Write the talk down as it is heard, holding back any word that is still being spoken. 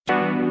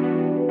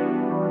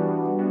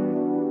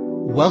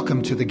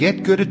Welcome to the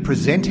Get Good at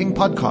Presenting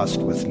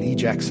podcast with Lee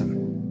Jackson.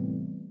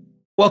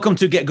 Welcome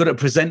to Get Good at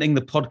Presenting,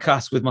 the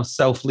podcast with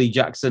myself, Lee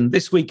Jackson.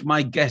 This week,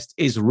 my guest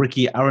is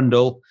Ricky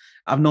Arundel.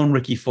 I've known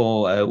Ricky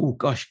for,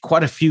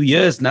 quite a few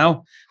years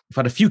now. We've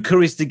had a few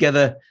careers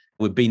together.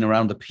 We've been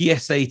around the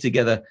PSA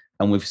together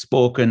and we've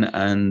spoken.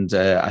 And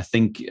I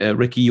think,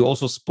 Ricky, you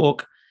also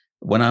spoke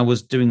when I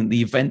was doing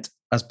the event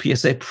as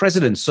PSA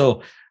president.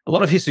 So a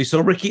lot of history.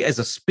 So Ricky is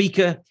a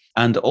speaker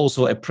and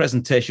also a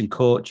presentation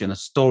coach and a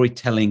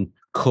storytelling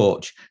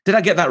coach. Did I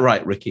get that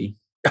right, Ricky?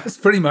 That's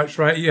pretty much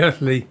right, yeah,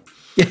 Lee.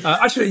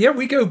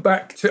 We go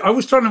back to, I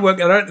was trying to work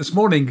that out this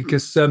morning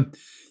because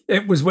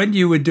it was when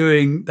you were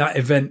doing that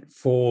event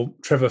for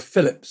Trevor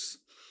Phillips.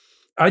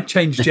 I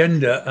changed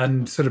gender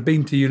and sort of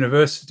been to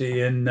university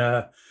in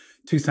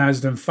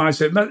 2005.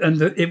 So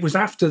it was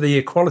after the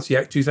Equality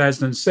Act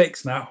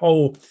 2006, and that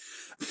whole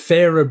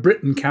Fairer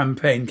Britain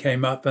campaign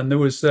came up, and there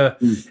was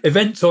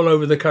events all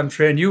over the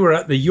country, and you were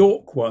at the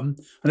York one,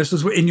 and this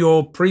was in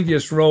your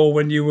previous role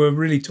when you were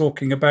really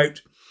talking about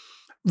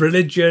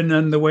religion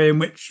and the way in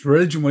which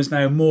religion was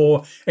now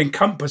more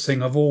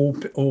encompassing of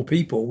all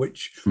people,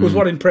 which was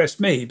what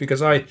impressed me,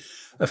 because I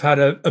have had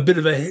a bit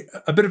of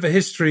a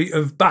history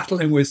of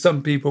battling with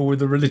some people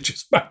with a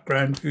religious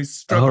background who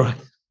struggle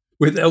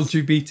with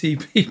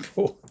LGBT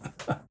people.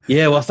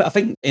 Yeah, well, I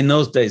think in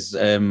those days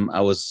I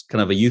was kind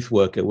of a youth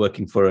worker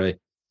working for a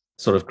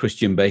sort of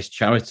Christian-based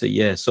charity.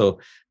 Yeah, so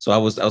I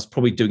was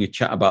probably doing a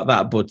chat about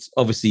that, but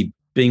obviously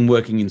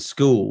working in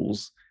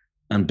schools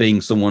and being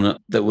someone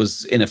that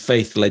was in a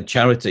faith-led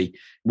charity,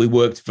 we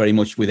worked very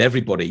much with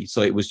everybody.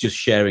 So it was just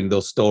sharing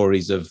those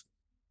stories of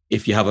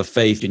if you have a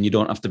faith and you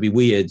don't have to be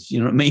weird, you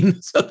know what I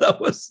mean? So that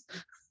was...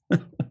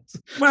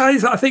 Well,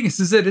 I think this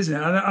is it, isn't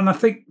it? And I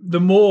think the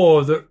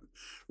more that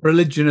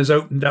religion has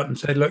opened up and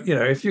said, look,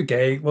 if you're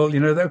gay, well,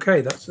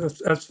 okay,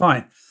 that's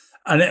fine.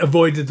 And it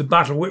avoided the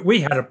battle.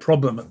 We had a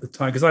problem at the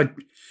time because I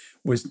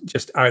was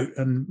just out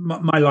and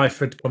my life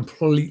had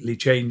completely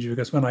changed,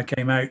 because when I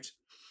came out,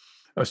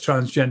 I was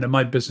transgender.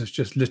 My business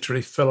just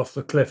literally fell off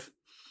the cliff.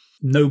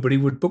 Nobody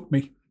would book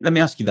me. Let me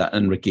ask you that,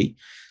 and Ricky.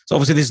 So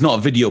obviously this is not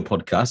a video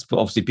podcast, but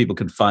obviously people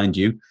can find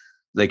you.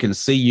 They can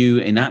see you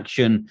in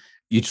action.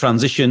 You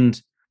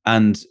transitioned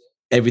and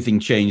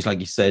everything changed, like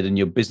you said, in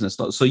your business.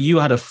 So you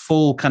had a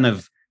full kind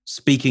of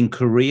speaking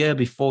career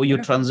before your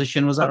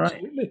transition, was that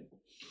absolutely right?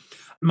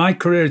 My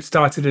career had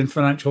started in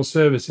financial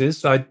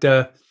services. I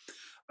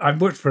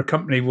worked for a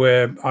company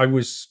where I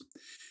was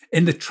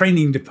in the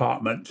training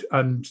department,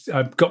 and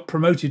I got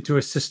promoted to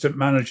assistant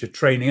manager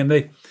training.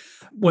 And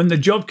when the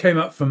job came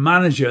up for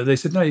manager, they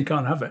said, no, you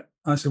can't have it.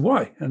 I said,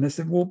 why? And they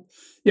said, well,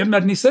 you haven't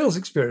had any sales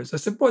experience. I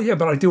said, well, yeah,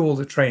 but I do all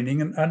the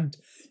training and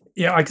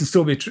yeah, I can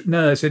still be.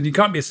 No, they said, you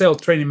can't be a sales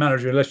training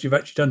manager unless you've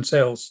actually done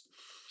sales.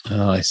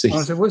 Oh, I see. And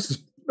I said, well, this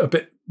is a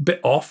bit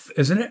off,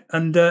 isn't it?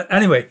 And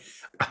anyway,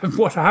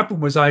 what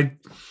happened was I'd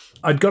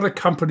got a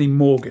company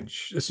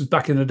mortgage. This was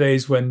back in the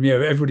days when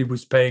everybody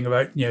was paying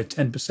about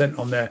 10%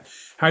 on their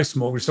house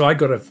mortgage. So I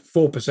got a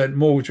 4%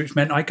 mortgage, which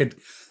meant I could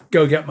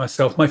go get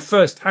myself. My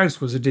first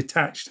house was a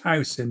detached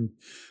house in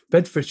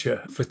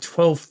Bedfordshire for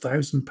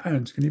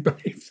 £12,000. Can you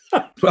believe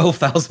that?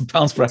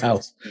 £12,000 for a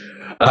house.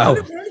 Wow.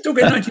 We're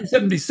talking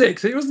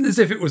 1976. It wasn't as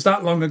if it was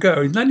that long ago.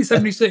 In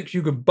 1976,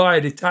 you could buy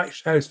a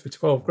detached house for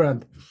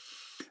 £12,000.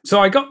 So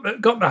I got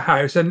the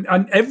house, and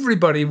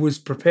everybody was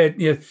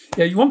prepared. You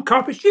want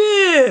carpets?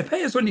 Yeah,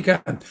 pay us when you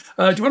can.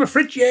 Do you want a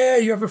fridge? Yeah,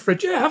 you have a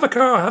fridge. Yeah, have a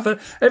car.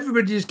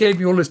 Everybody just gave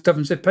me all this stuff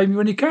and said, pay me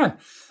when you can.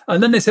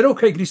 And then they said,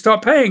 okay, can you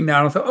start paying now?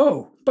 And I thought,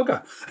 oh,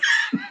 bugger.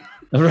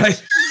 All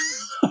right.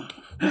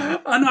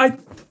 And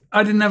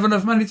I didn't have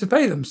enough money to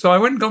pay them. So I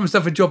went and got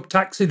myself a job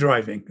taxi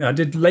driving. I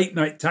did late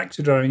night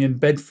taxi driving in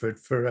Bedford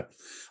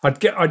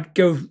I'd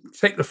go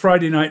take the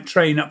Friday night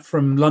train up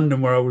from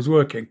London where I was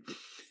working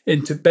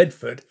into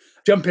Bedford,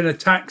 jump in a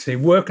taxi,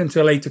 work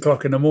until 8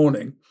 o'clock in the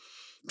morning,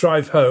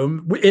 drive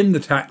home in the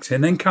taxi,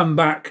 and then come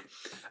back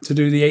to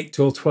do the 8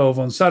 till 12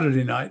 on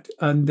Saturday night.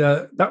 And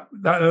that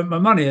earned my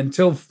money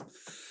until,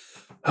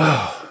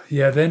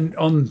 then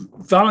on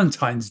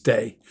Valentine's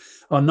Day,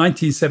 on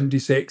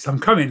 1976, I'm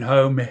coming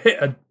home,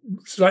 hit a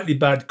slightly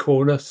bad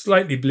corner,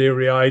 slightly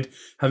bleary-eyed,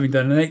 having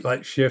done an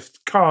 8-light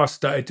shift. Car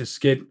started to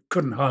skid,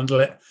 couldn't handle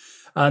it,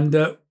 and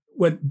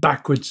went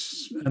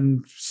backwards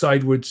and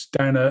sideways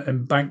down an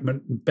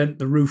embankment and bent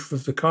the roof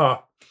of the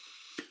car.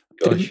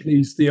 Gosh. Didn't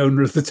please the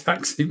owner of the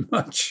taxi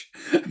much.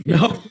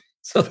 No,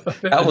 so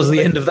that was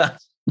the end of that.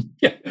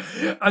 Yeah,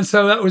 and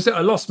so that was it.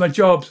 I lost my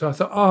job, so I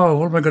thought, oh,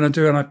 what am I going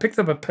to do? And I picked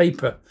up a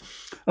paper,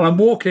 and I'm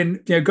walking,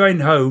 going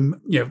home,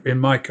 in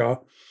my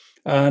car,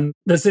 and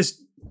there's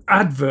this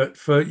advert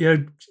for,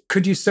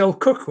 could you sell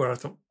cookware? I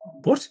thought,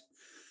 what?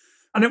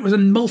 And it was a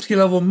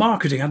multi-level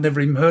marketing. I'd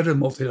never even heard of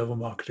multi-level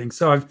marketing.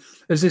 So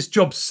there's this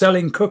job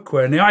selling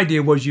cookware, and the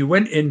idea was you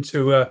went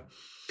into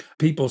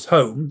people's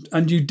homes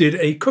and you did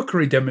a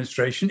cookery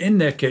demonstration in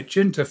their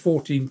kitchen to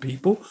 14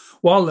 people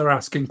while they're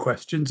asking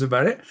questions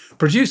about it,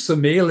 produce the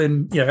meal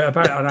in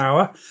about an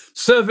hour,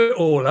 serve it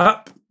all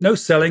up, No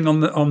selling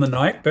on the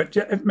night, but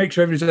make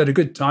sure everybody's had a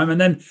good time,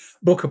 and then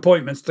book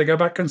appointments to go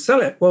back and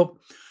sell it. Well,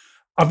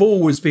 I've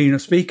always been a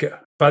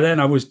speaker. By then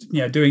I was,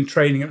 doing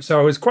training, so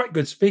I was quite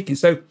good speaking.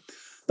 So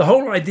the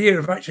whole idea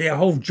of actually a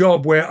whole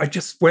job where I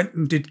just went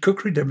and did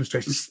cookery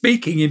demonstrations,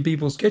 speaking in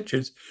people's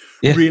kitchens,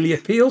 really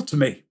appealed to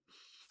me.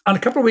 And a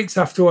couple of weeks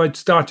after I'd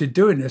started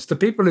doing this, the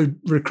people who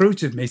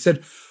recruited me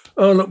said,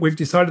 "Oh, look, we've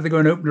decided they're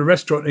going to open a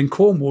restaurant in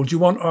Cornwall. Do you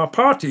want our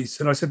parties?"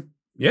 And I said,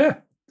 "Yeah."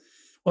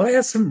 Well, I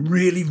had some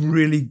really,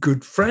 really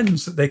good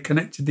friends that they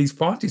connected these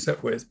parties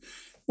up with. It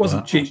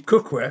wasn't cheap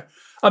cookware.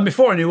 And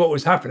before I knew what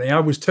was happening, I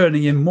was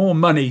turning in more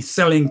money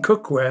selling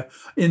cookware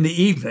in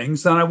the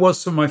evenings than I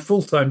was for my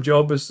full-time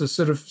job as the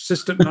sort of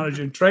assistant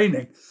manager in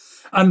training.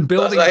 And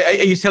building. Are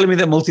you telling me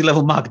that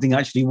multi-level marketing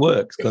actually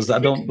works? Because I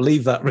don't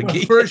believe that, Ricky.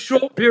 Well, for a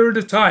short period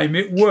of time,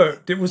 it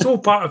worked. It was all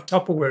part of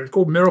Tupperware. It's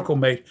called Miracle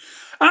Made.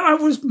 And I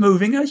was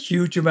moving a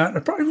huge amount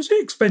of product. It was an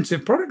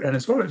expensive product then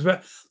as well.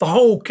 The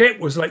whole kit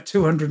was like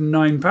 £209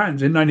 in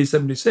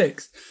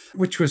 1976,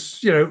 which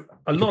was, a lot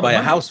of money. Buy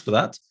a house for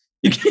that.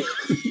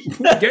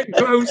 Get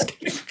close.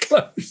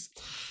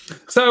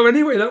 So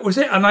anyway, that was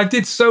it. And I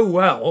did so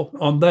well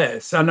on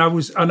this. And I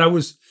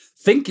was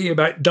thinking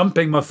about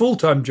dumping my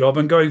full-time job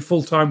and going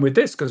full-time with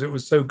this because it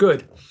was so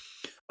good.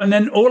 And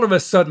then all of a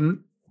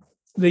sudden,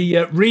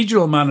 the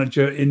regional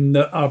manager in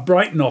our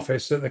Brighton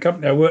office at the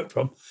company I worked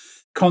from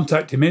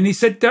contacted me and he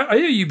said, "I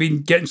hear you've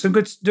been doing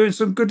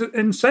some good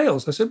in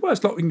sales." I said, "Well,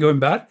 it's not been going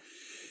bad."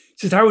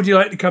 He said, "How would you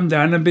like to come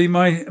down and be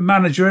my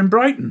manager in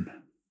Brighton?"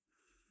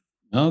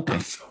 Okay.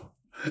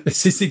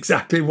 This is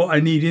exactly what I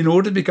need in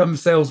order to become a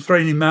sales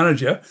training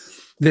manager.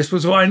 This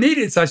was what I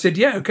needed. So I said,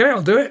 "Yeah, okay,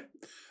 I'll do it."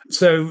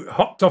 So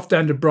hopped off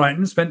down to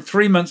Brighton, spent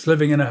 3 months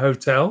living in a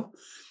hotel,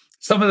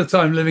 some of the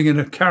time living in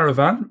a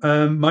caravan.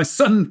 My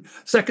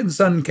second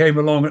son came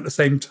along at the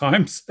same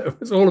time, so it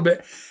was all a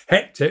bit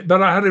hectic.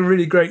 But I had a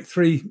really great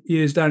 3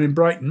 years down in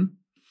Brighton.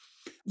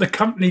 The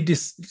company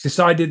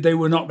decided they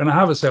were not going to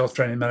have a sales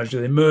training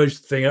manager. They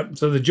merged the thing up,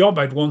 so the job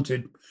I'd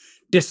wanted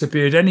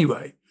disappeared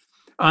anyway.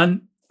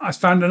 And I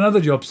found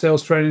another job,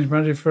 sales training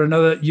manager for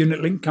another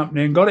unit link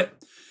company, and got it.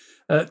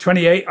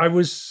 28, I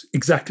was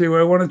exactly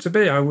where I wanted to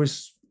be. I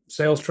was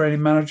sales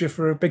training manager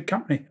for a big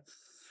company.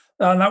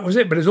 And that was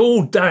it. But it's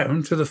all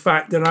down to the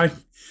fact that I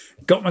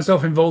got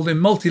myself involved in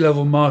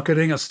multi-level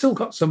marketing. I still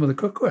got some of the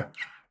cookware.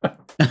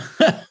 But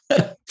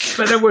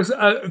there was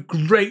a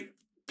great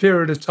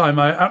period of time.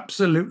 I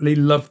absolutely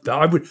loved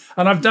that.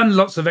 And I've done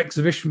lots of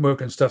exhibition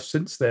work and stuff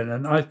since then.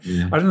 And I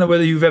don't know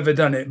whether you've ever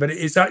done it, but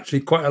it's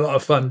actually quite a lot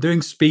of fun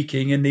doing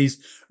speaking in these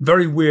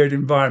very weird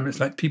environments,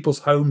 like people's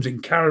homes,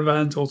 in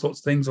caravans, all sorts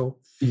of things.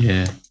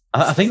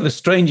 I think the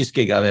strangest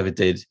gig I've ever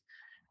did,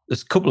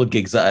 there's a couple of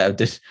gigs that I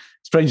did.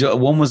 Strange.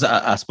 One was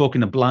I spoke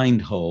in a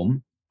blind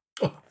home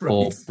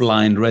for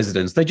blind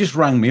residents. They just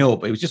rang me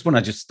up. It was just when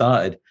I just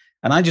started.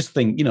 And I just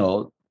think,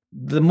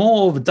 the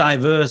more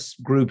diverse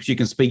groups you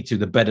can speak to,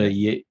 the better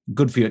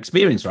good for your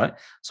experience, right?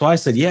 So I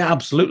said, yeah,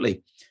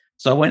 absolutely.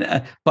 So I went,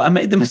 but I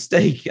made the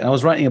mistake. I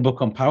was writing a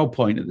book on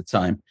PowerPoint at the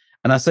time.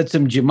 And I said to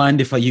him, "Do you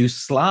mind if I use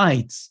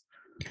slides?"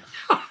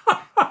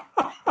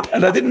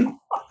 And I didn't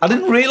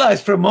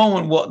realize for a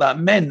moment what that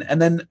meant.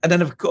 And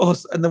then of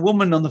course, and the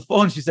woman on the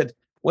phone, she said,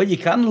 "Well, you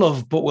can,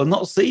 love, but we'll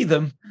not see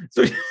them."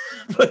 So I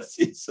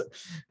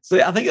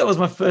think that was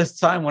my first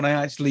time when I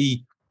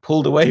actually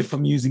pulled away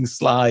from using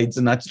slides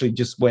and actually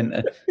just went,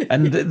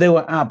 and they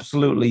were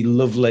absolutely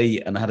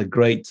lovely and I had a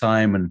great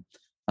time. And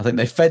I think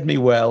they fed me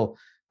well,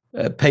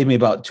 paid me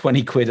about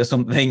 20 quid or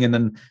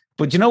something.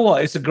 But you know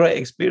what? It's a great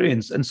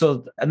experience. And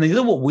the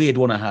other weird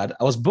one I had,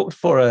 I was booked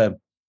for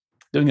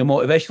doing a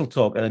motivational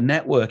talk at a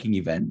networking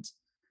event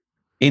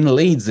in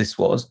Leeds. This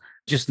was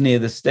just near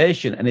the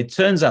station. And it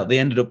turns out they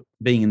ended up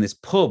being in this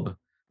pub.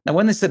 Now,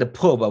 when they said a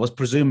pub, I was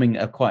presuming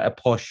quite a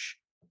posh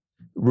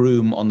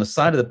room on the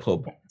side of the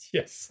pub.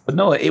 Yes. But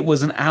no, it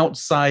was an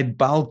outside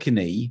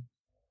balcony.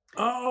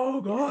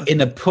 Oh, God.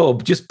 In a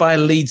pub just by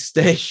Leeds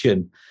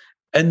station.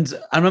 And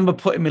I remember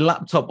putting my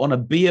laptop on a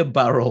beer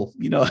barrel.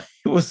 It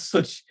was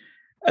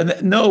and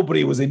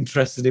nobody was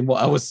interested in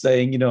what I was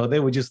saying. They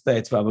were just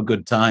there to have a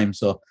good time.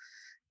 So,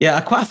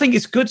 yeah, I think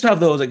it's good to have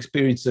those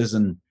experiences.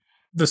 And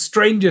the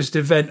strangest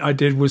event I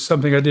did was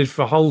something I did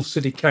for Hull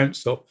City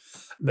Council.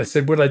 And they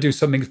said, would I do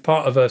something as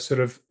part of a sort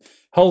of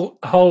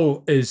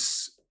Hull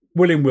is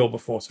William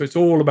Wilberforce. So it's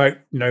all about,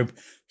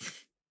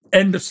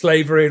 end of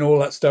slavery and all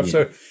that stuff. Yeah.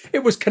 So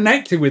it was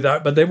connected with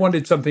that, but they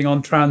wanted something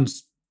on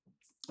trans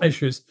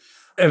issues.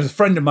 There was a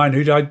friend of mine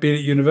who I'd been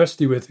at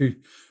university with who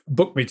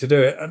booked me to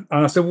do it. And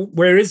I said,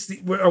 where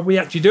are we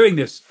actually doing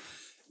this,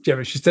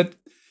 Jeremy? She said,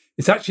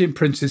 it's actually in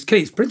Prince's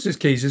Quays. Prince's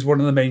Quays is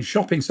one of the main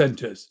shopping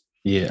centres.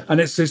 Yeah.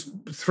 And it's this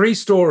 3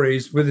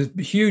 stories with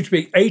a huge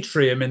big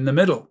atrium in the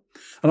middle.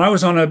 And I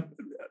was on a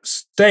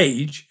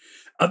stage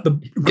at the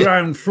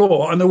ground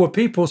floor, and there were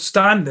people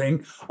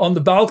standing on the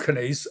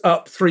balconies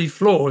up 3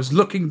 floors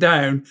looking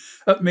down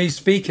at me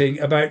speaking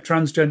about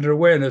transgender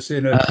awareness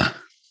and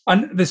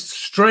this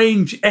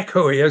strange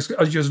echoey as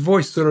your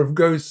voice sort of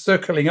goes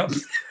circling up.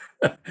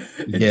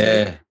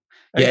 Yeah.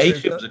 Yeah,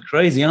 atriums are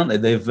crazy, aren't they?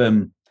 They've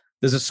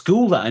there's a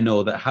school that I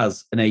know that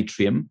has an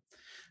atrium.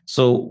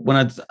 So when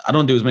I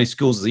don't do as many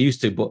schools as I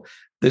used to, but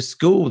the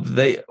school,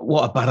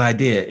 what a bad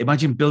idea.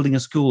 Imagine building a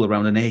school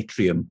around an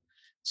atrium.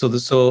 So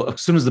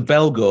as soon as the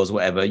bell goes,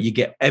 whatever, you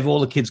get all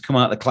the kids come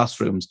out of the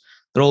classrooms.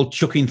 They're all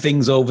chucking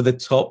things over the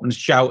top and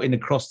shouting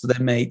across to their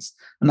mates.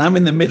 And I'm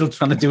in the middle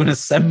trying to do an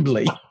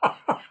assembly.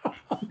 I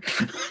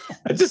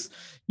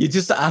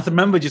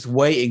remember just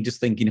waiting,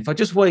 just thinking, if I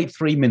just wait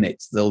 3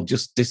 minutes, they'll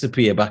just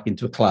disappear back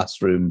into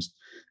classrooms.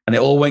 And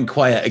it all went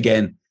quiet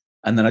again.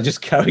 And then I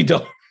just carried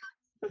on.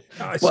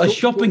 Well, a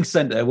shopping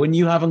centre, when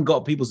you haven't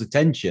got people's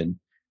attention,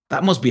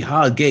 that must be a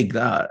hard gig,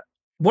 that.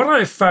 What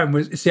I found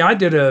was, I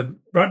did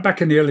right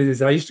back in the early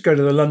days, I used to go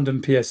to the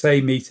London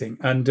PSA meeting,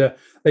 and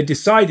they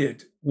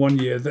decided one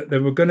year that they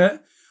were going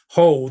to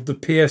hold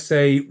the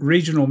PSA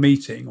regional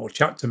meeting or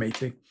chapter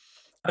meeting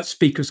at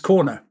Speaker's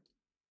Corner.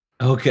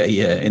 Okay,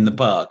 yeah, in the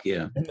park,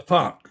 yeah. In the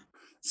park.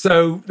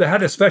 So they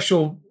had a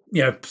special,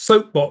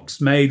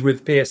 soapbox made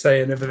with PSA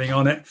and everything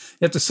on it.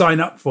 You had to sign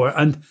up for it.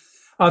 And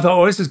I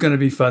thought, this is going to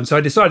be fun. So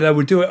I decided I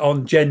would do it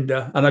on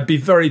gender, and I'd be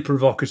very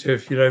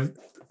provocative.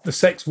 The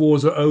sex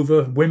wars are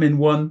over. Women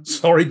won.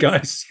 Sorry,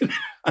 guys.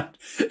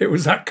 It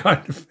was that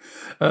kind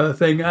of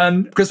thing.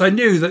 And because I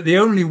knew that the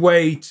only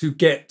way to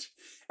get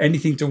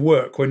anything to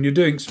work when you're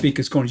doing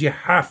speakers' corners, you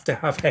have to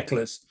have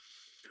hecklers.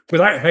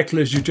 Without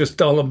hecklers, you're just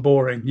dull and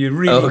boring. You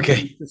really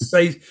need to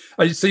say.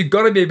 So you've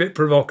got to be a bit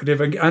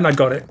provocative, and I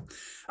got it.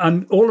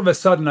 And all of a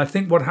sudden, I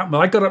think what happened,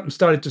 I got up and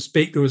started to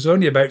speak. There was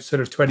only about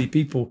sort of 20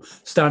 people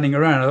standing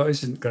around. I thought,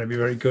 this isn't going to be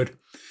very good.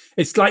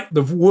 It's like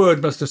the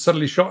word must have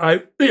suddenly shot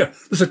out. Yeah,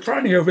 there's a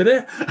tranny over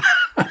there.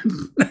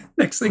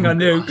 Next thing I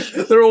knew,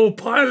 they're all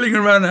piling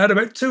around. I had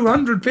about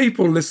 200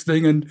 people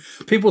listening, and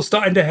people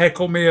starting to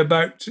heckle me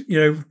about,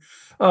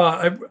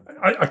 I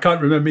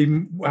can't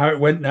remember how it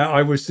went now.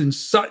 I was in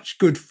such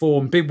good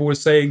form. People were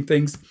saying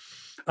things.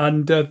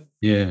 And I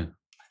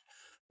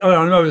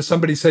know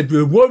somebody said,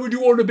 why would you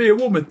want to be a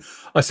woman?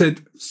 I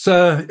said,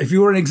 sir, if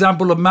you were an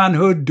example of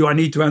manhood, do I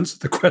need to answer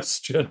the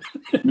question?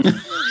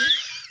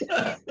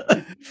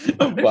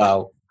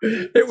 Wow.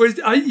 It was,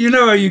 how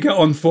you get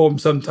on form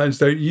sometimes,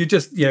 don't you? You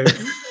just,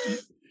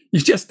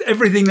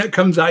 everything that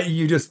comes at you,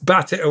 you just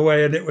bat it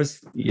away. And it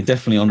was. You're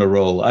definitely on a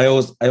roll. I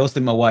always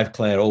think my wife,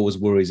 Claire, always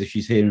worries if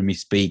she's hearing me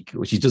speak,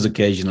 which she does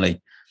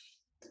occasionally.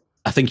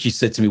 I think she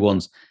said to me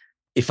once,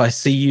 if I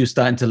see you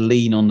starting to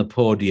lean on the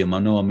podium, I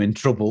know I'm in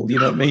trouble. You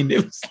know what I mean?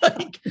 It was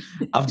like,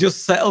 I've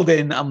just settled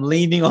in. I'm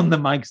leaning on the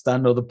mic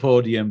stand or the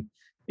podium.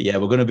 Yeah,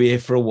 we're going to be here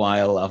for a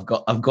while.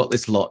 I've got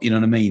this lot. You know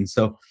what I mean?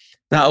 So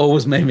that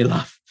always made me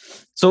laugh.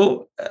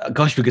 So,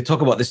 gosh, we could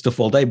talk about this stuff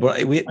all day, but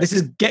this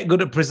is Get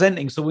Good at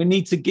Presenting. So we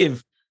need to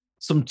give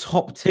some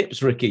top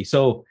tips, Ricky.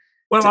 So,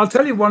 well, I'll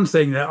tell you one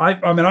thing that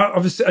I mean,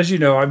 obviously, as you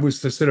know, I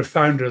was the sort of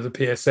founder of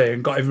the PSA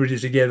and got everybody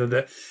together.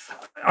 That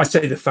I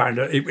say the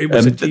founder. It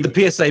was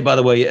the PSA, by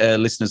the way,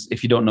 listeners,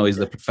 if you don't know, is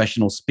the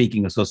Professional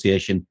Speaking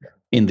Association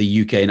in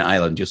the UK and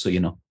Ireland. Just so you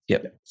know.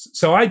 Yep.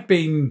 So I'd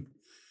been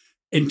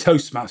in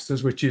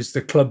Toastmasters, which is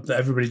the club that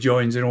everybody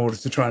joins in order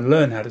to try and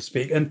learn how to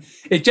speak, and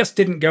it just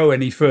didn't go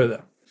any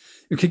further.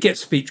 You could get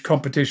speech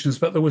competitions,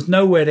 but there was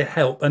nowhere to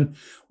help. And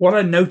what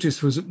I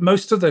noticed was that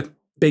most of the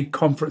big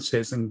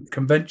conferences and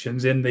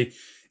conventions in the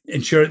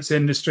insurance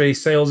industry,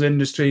 sales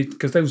industry,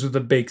 because those were the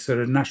big sort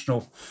of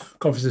national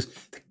conferences,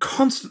 they're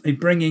constantly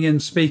bringing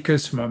in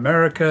speakers from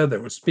America. There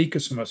were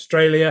speakers from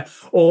Australia,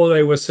 or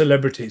they were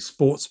celebrities,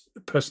 sports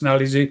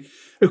personalities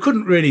who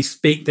couldn't really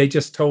speak. They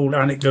just told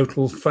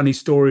anecdotal, funny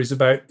stories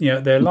about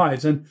their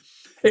lives. And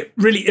it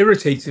really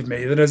irritated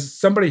me that as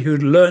somebody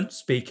who'd learnt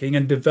speaking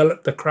and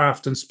developed the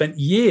craft and spent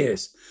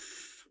years,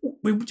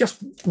 we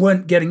just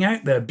weren't getting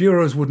out there.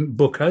 Bureaus wouldn't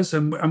book us,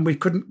 and we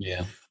couldn't.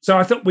 Yeah. So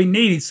I thought we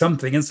needed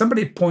something. And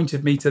somebody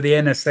pointed me to the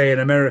NSA in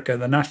America,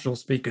 the National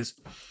Speakers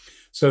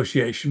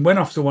Association, went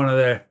off to one of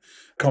their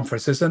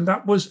conferences, and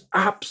that was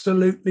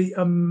absolutely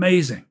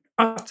amazing.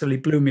 Utterly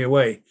blew me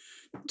away.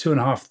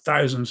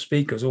 2,500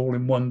 speakers all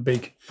in one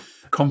big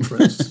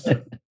conference.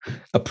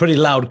 A pretty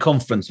loud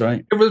conference,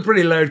 right? It was a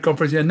pretty loud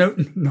conference. Yeah,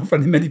 not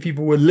very many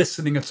people were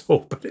listening at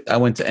all. But I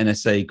went to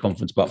NSA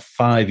conference about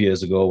 5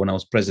 years ago when I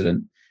was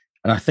president,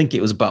 and I think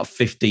it was about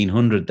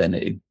 1,500 then.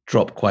 It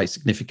dropped quite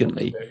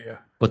significantly. Yeah.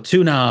 But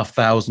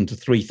 2,500 to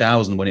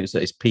 3,000 when it was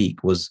at its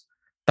peak was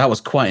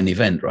quite an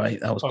event, right?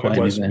 That was quite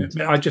an event.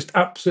 I just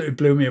absolutely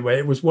blew me away.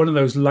 It was one of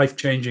those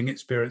life-changing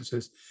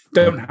experiences.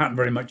 Don't happen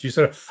very much.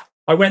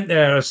 I went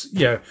there as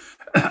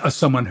as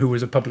someone who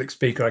was a public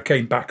speaker. I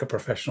came back a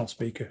professional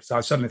speaker. So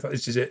I suddenly thought,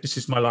 this is it. This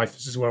is my life.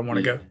 This is where I want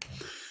to go.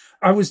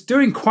 I was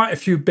doing quite a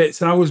few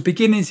bits, and I was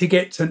beginning to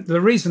get to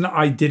the reason that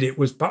I did it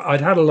was I'd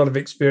had a lot of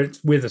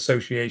experience with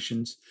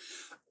associations.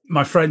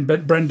 My friend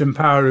Brendan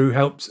Power, who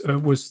helped,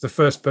 was the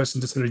first person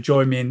to sort of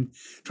join me in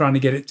trying to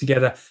get it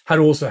together, had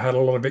also had a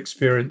lot of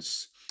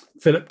experience.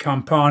 Philip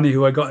Campani,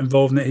 who I got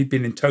involved in it, he'd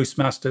been in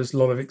Toastmasters, a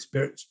lot of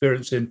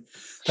experience in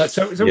that.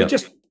 So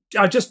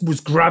I just was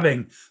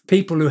grabbing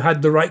people who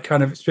had the right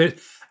kind of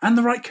experience and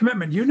the right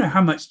commitment. You know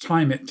how much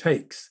time it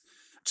takes.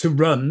 to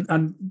run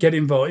and get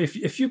involved.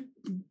 If you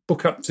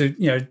book up to,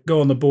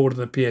 go on the board of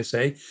the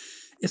PSA,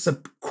 it's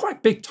a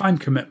quite big time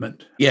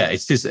commitment. Yeah,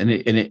 it's just, and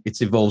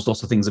it involves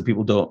lots of things that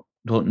people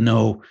don't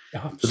know.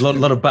 Absolutely. There's a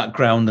lot of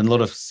background and a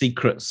lot of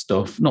secret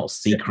stuff, not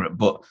secret,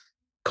 but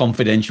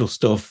confidential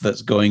stuff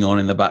that's going on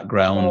in the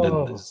background.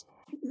 And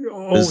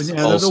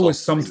there's always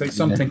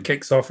something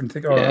kicks off and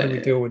think, how do we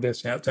deal with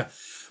this?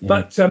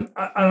 But and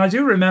I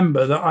do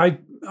remember that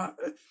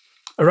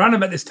around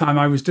about this time,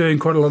 I was doing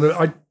quite a lot of.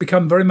 I'd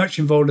become very much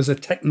involved as a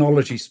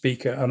technology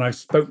speaker, and I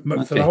spoke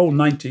for the whole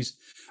 90s.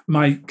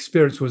 My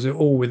experience was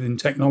all within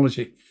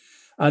technology,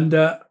 and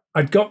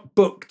I'd got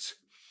booked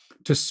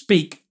to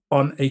speak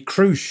on a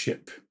cruise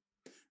ship,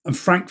 and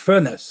Frank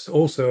Furness,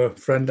 also a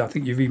friend, I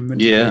think you've even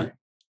mentioned.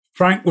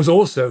 Frank was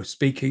also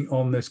speaking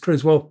on this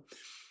cruise. Well,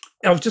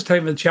 I was just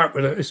having a chat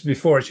with, this was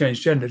before I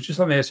changed gender, just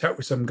having a chat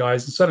with some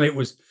guys, and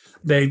suddenly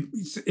they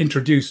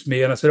introduced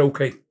me, and I said,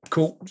 okay,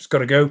 cool, just got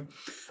to go.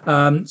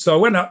 So I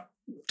went up,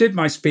 did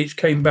my speech,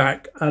 came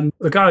back, and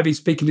the guy I'd been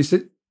speaking, he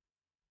said,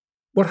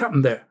 what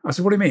happened there? I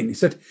said, what do you mean? He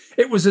said,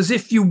 it was as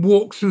if you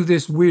walked through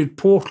this weird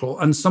portal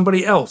and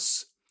somebody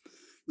else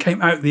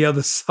came out the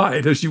other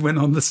side as you went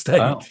on the stage.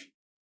 Wow.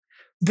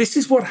 This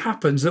is what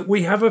happens, that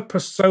we have a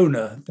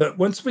persona that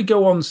once we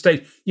go on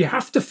stage, you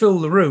have to fill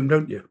the room,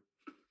 don't you?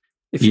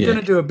 If you're going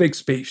to do a big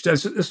speech,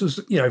 this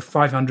was,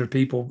 500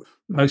 people,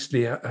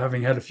 mostly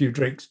having had a few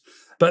drinks.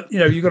 But,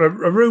 you've got a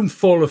room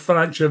full of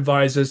financial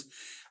advisors,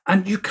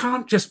 and you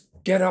can't just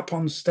get up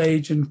on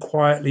stage and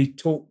quietly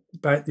talk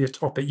about your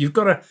topic. You've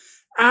got to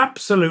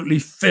absolutely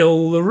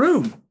fill the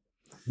room.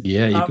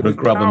 Yeah, you've got to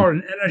grab power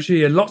them. And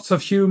energy and lots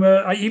of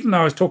humor. Even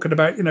though I was talking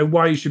about,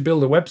 why you should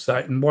build a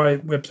website and why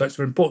websites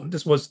are important.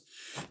 This was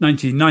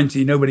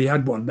 1990. Nobody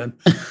had one then.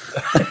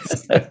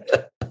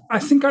 I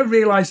think I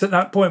realized at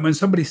that point when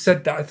somebody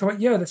said that, I thought,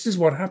 this is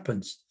what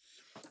happens.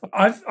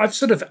 I've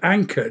sort of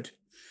anchored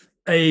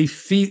a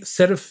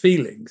set of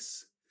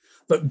feelings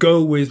that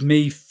go with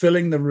me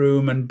filling the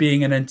room and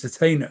being an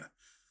entertainer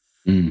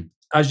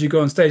as you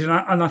go on stage.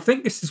 And I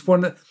think this is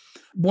one of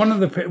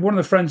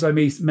the friends I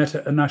met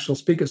at a National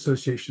Speaker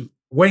Association,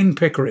 Wayne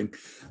Pickering,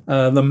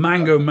 the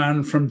Mango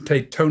Man from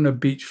Daytona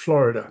Beach,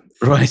 Florida.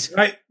 Right.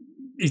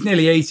 He's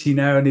nearly 80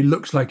 now, and he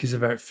looks like he's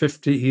about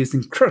 50. He is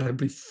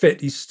incredibly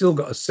fit. He's still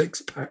got a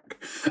six-pack.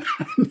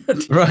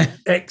 Right.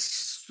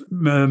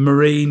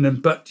 Ex-Marine,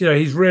 but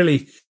he's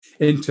really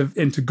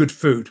into good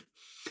food.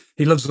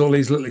 He loves all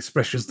these little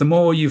expressions. The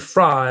more you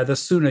fry, the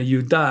sooner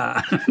you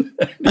die.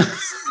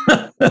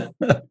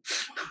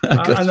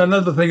 And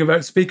another thing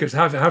about speakers,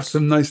 have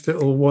some nice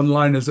little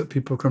one-liners that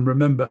people can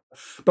remember.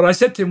 But I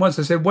said to him once,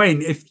 I said,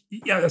 Wayne, if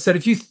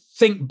you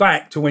think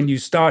back to when you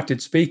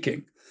started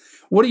speaking,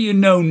 what do you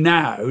know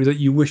now that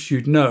you wish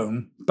you'd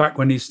known back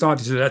when you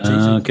started? So that's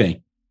easy. Okay.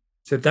 He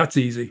said, that's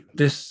easy.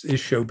 This is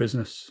show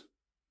business.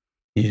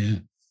 Yeah.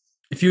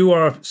 If you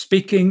are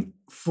speaking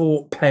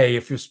for pay,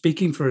 if you're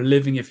speaking for a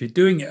living, if you're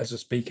doing it as a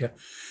speaker,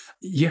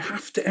 you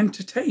have to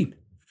entertain.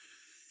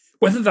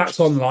 Whether that's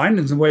online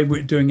and the way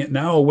we're doing it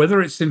now, or whether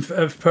it's in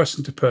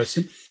person to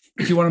person,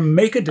 if you want to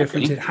make a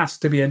difference, it has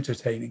to be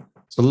entertaining.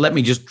 So let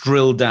me just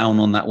drill down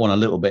on that one a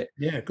little bit.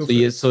 Yeah, go for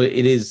it. So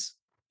it is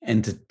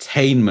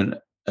entertainment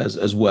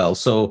as well.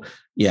 So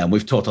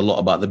we've talked a lot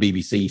about the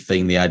BBC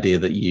thing, the idea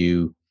that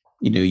you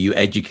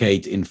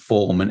educate,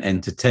 inform, and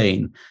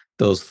entertain.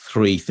 Those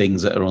three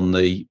things that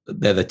are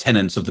they're the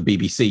tenets of the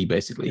BBC,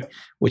 basically,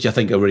 which I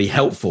think are really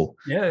helpful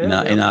in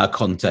our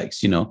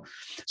context,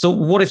 So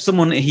what if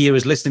someone here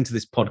is listening to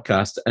this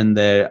podcast and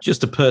they're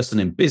just a person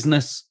in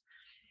business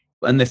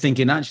and they're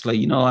thinking,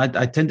 actually, I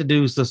tend to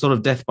do the sort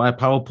of death by a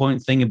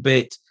PowerPoint thing a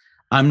bit.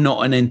 I'm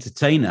not an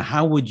entertainer.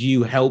 How would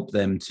you help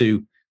them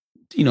to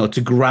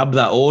grab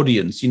that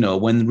audience,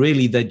 when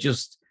really they're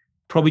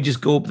probably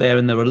just go up there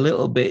and they're a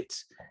little bit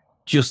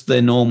just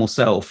their normal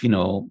self,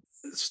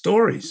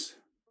 Stories.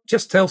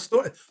 Just tell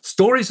stories.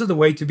 Stories are the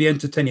way to be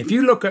entertaining. If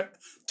you look at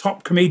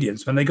top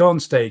comedians when they go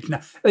on stage,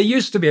 now there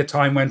used to be a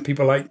time when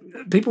people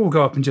will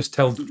go up and just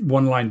tell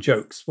one-line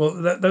jokes.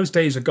 Well, those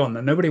days are gone,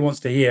 and nobody wants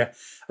to hear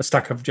a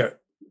stack of jokes.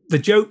 The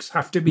jokes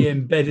have to be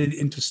embedded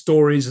into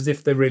stories as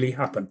if they really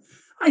happen.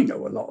 I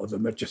know a lot of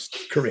them are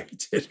just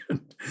created,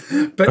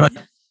 but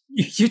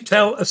you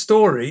tell a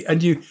story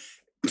and you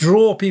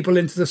draw people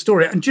into the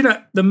story. And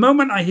the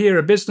moment I hear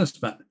a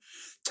businessman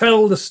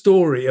tell the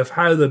story of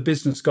how the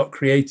business got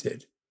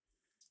created,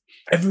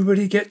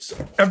 everybody's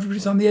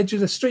on the edge of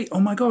the street.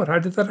 Oh my God, how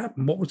did that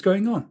happen? What was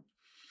going on?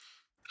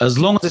 As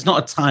long as it's not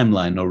a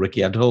timeline, no,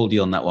 Ricky, I'd hold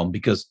you on that one,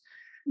 because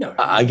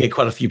I get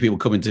quite a few people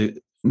coming to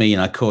me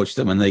and I coach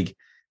them and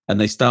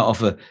they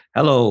start off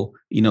hello,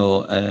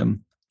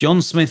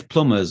 John Smith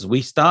Plumbers.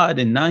 We started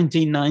in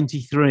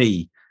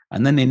 1993,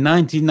 and then in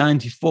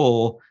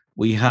 1994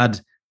 we had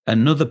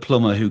another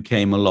plumber who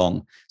came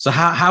along. So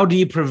how do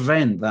you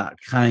prevent that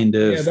kind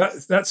of? Yeah,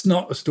 that's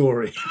not a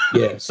story.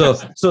 Yeah. So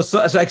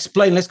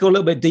explain. Let's go a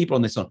little bit deeper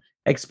on this one.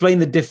 Explain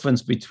the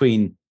difference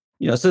between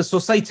So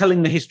say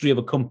telling the history of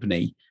a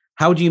company.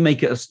 How do you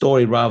make it a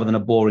story rather than a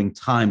boring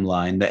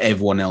timeline that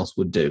everyone else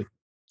would do?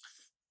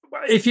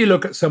 if you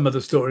look at some of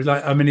the stories,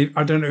 like, I mean,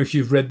 I don't know if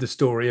you've read the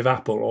story of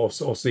Apple or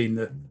seen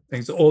the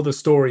things, or the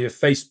story of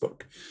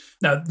Facebook.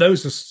 Now,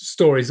 those are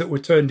stories that were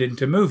turned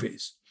into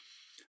movies.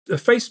 The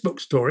Facebook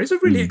story is a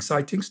really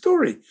exciting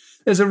story.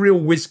 There's a real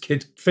whiz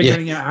kid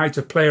figuring out how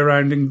to play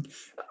around. And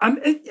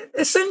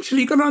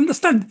essentially, you've got to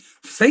understand,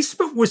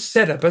 Facebook was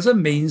set up as a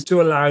means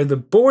to allow the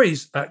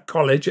boys at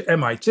college at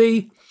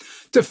MIT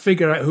to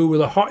figure out who were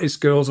the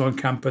hottest girls on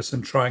campus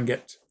and try and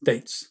get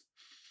dates.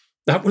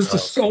 That was the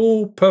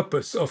sole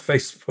purpose of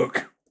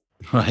Facebook.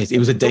 Right. It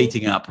was a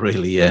dating app,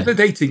 really, yeah. The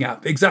dating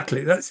app,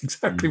 exactly. That's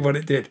exactly what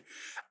it did.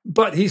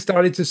 But he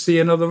started to see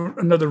another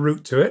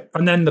route to it.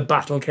 And then the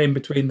battle came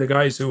between the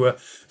guys who were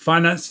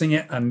financing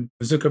it and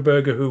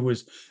Zuckerberg, who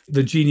was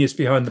the genius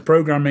behind the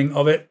programming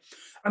of it.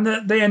 And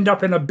they end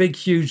up in a big,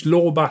 huge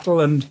law battle,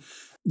 and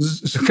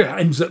Zucker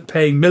ends up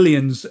paying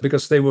millions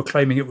because they were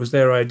claiming it was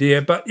their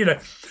idea. But,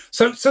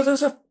 so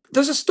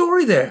there's a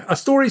story there, a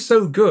story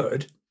so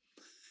good,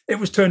 it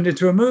was turned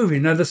into a movie.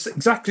 Now, there's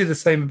exactly the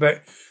same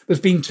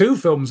there's been 2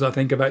 films, I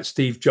think, about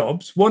Steve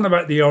Jobs. One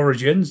about the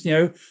origins,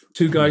 2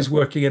 guys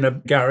working in a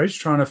garage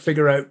trying to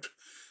figure out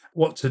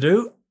what to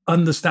do,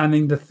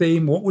 understanding the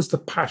theme, what was the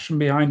passion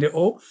behind it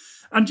all.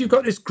 And you've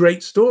got this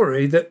great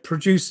story that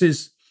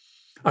produces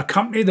a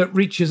company that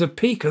reaches a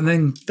peak, and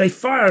then they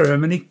fire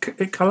him and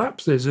it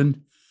collapses.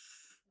 And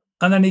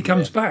then he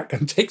comes back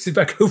and takes it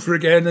back over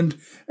again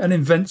and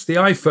invents the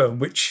iPhone,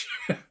 which...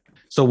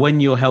 So when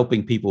you're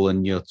helping people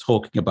and you're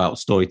talking about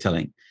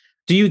storytelling,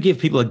 do you give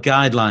people a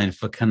guideline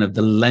for kind of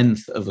the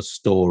length of a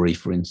story,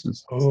 for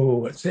instance?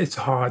 Oh, it's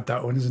hard,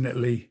 that one, isn't it,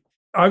 Lee?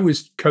 I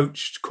was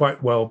coached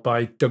quite well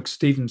by Doug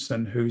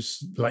Stevenson,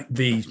 who's like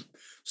the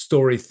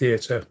story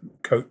theatre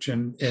coach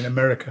in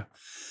America.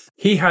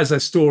 He has a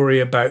story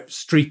about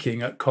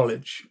streaking at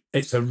college.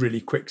 It's a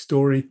really quick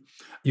story.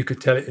 You could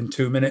tell it in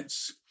 2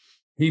 minutes.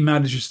 He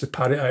manages to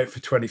pad it out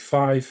for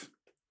 25.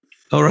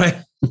 All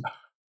right.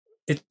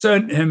 It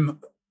earned him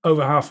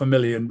over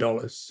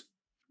 $500,000,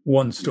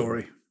 one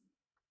story.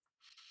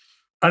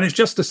 And it's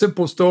just a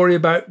simple story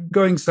about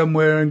going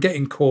somewhere and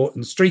getting caught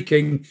and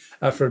streaking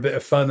for a bit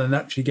of fun, and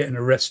actually getting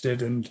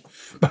arrested and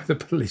by the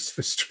police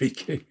for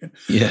streaking.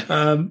 Yeah.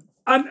 And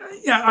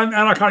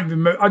I can't even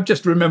remember. I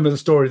just remember the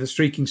story, the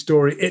streaking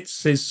story.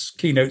 It's his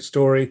keynote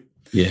story.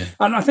 Yeah.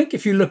 And I think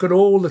if you look at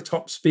all the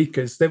top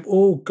speakers, they've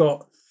all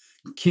got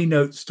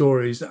keynote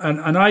stories.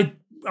 And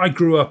I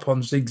grew up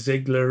on Zig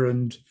Ziglar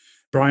and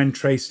Brian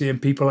Tracy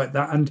and people like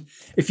that. And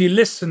if you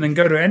listen and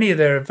go to any of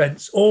their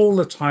events all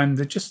the time,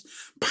 they just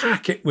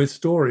pack it with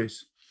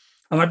stories.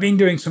 And I've been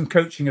doing some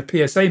coaching of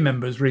PSA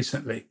members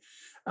recently.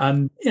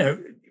 And,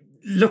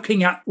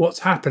 looking at what's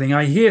happening,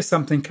 I hear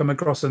something come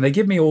across and they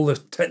give me all the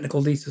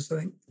technical details. I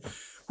think,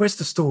 where's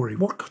the story?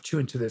 What got you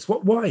into this?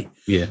 Why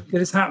did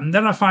this happen?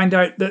 Then I find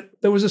out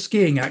that there was a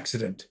skiing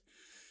accident.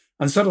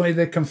 And suddenly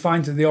they're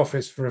confined to the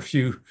office for a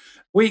few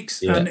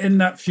weeks. Yeah. And in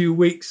that few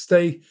weeks,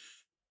 they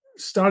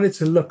started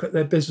to look at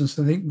their business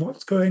and think,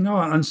 what's going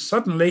on? And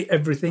suddenly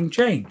everything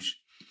changed.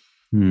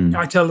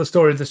 I tell the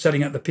story of the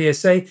setting up the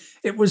PSA.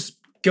 It was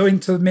going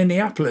to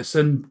Minneapolis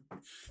and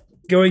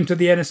going to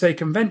the NSA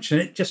convention.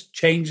 It just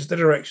changed the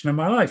direction of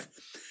my life.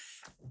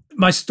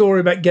 My story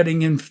about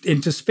getting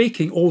into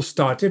speaking all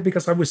started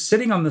because I was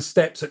sitting on the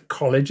steps at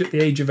college at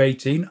the age of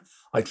 18.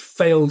 I'd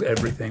failed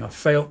everything. I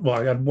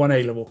had 1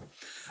 A-level.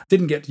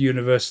 Didn't get to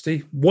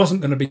university.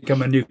 Wasn't going to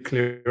become a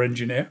nuclear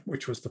engineer,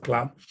 which was the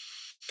plan.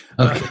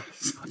 Okay.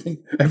 So I think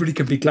everybody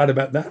can be glad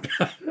about that.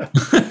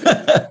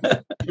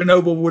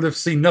 Chernobyl would have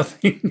seen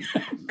nothing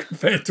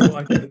compared to what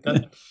I could have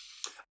done.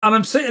 And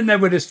I'm sitting there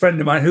with this friend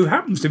of mine who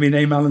happens to be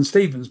named Alan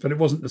Stevens, but it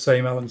wasn't the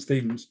same Alan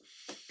Stevens.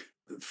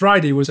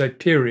 Friday was a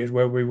period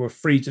where we were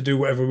free to do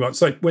whatever we want.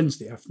 It's like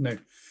Wednesday afternoon.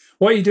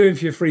 What are you doing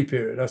for your free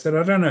period? I said,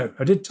 I don't know.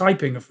 I did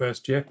typing the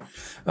first year.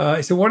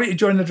 He said, why don't you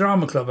join the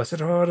drama club? I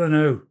said, I don't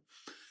know.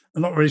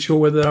 I'm not really sure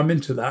whether I'm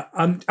into that.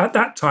 And at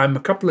that time, a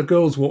couple of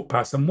girls walked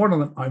past, and one of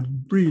them I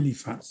really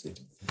fancied.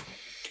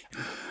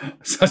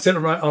 So I said,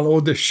 all right, I'll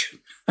audition.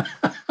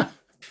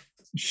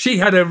 She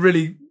had a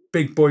really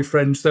big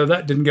boyfriend, so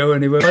that didn't go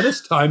anywhere. By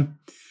this time,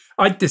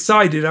 I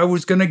decided I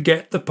was going to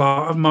get the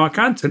part of Mark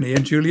Antony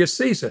and Julius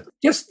Caesar.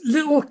 Just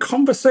little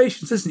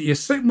conversations, isn't it? You're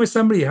sitting with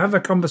somebody, you have a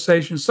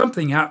conversation,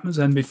 something happens,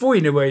 and before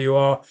you know where you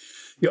are,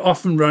 you're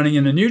often running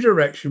in a new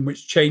direction,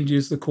 which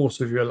changes the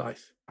course of your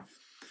life.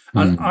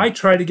 And I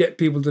try to get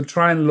people to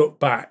try and look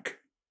back.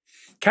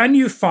 Can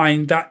you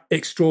find that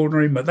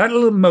extraordinary moment, that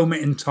little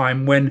moment in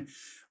time when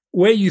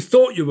where you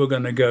thought you were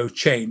going to go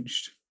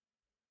changed?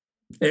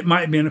 It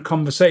might have been a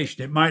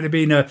conversation. It might have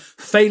been a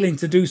failing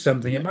to do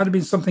something. It might have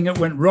been something that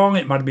went wrong.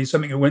 It might have been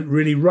something that went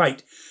really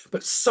right.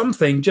 But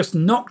something just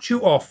knocked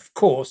you off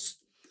course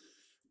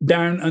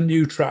down a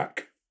new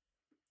track.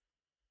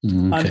 Okay.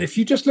 And if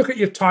you just look at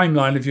your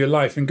timeline of your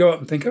life and go up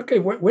and think, okay,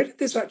 where did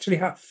this actually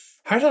happen?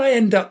 How did I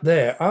end up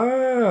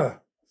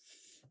there?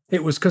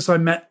 It was because I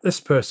met this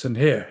person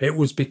here. It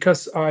was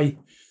because I,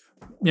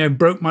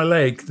 broke my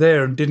leg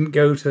there and didn't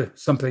go to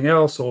something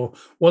else or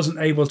wasn't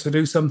able to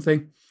do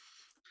something.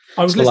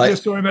 I was listening to a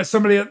story about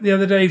somebody the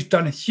other day who's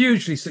done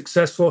hugely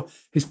successful.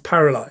 He's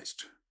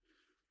paralyzed.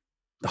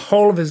 The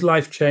whole of his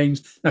life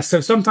changed. Now,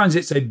 so sometimes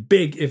it's a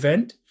big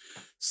event.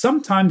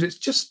 Sometimes it's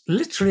just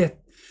literally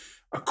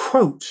a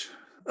quote,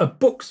 a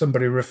book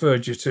somebody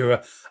referred you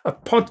to, a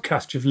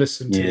podcast you've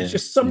listened to. It's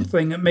just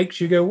something that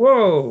makes you go,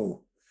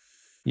 whoa.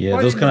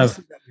 Yeah, those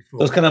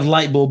kind of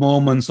light bulb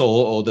moments,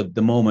 or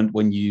the moment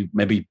when you,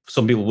 maybe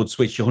some people would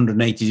switch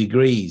 180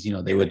 degrees,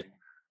 they would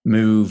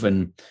move.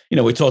 And,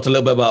 we talked a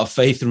little bit about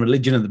faith and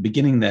religion at the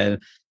beginning there.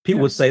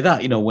 People would say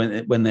that,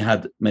 when they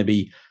had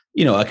maybe,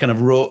 a kind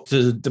of road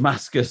to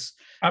Damascus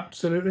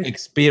absolutely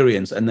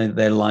experience, and then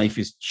their life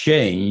is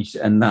changed.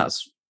 And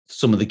that's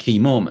some of the key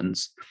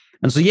moments.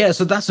 And so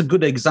that's a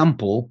good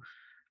example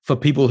for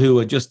people who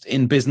are just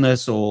in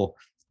business, or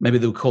maybe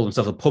they would call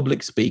themselves a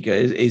public speaker,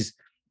 is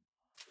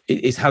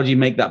how do you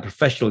make that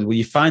professional? Well,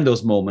 you find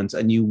those moments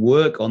and you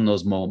work on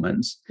those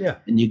moments,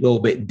 and you go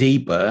a bit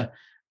deeper,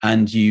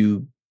 and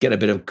you get a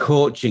bit of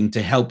coaching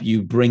to help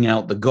you bring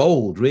out the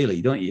gold,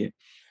 really, don't you?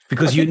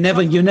 Because you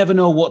never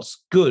know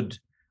what's good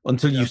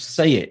until you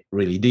say it,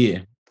 really, do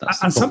you?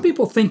 And some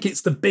people think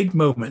it's the big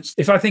moments.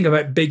 If I think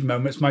about big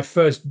moments, my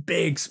first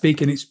big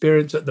speaking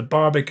experience at the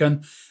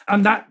Barbican,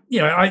 and that,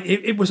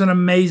 it was an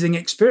amazing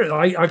experience.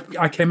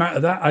 I came out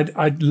of that.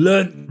 I'd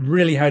learned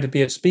really how to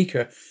be a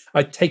speaker.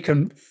 I'd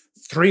taken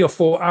 3 or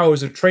 4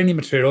 hours of training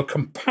material,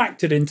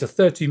 compacted into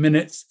 30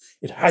 minutes.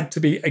 It had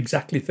to be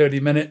exactly 30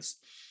 minutes.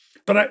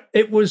 But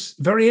it was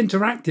very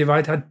interactive.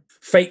 I'd had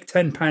fake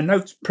 £10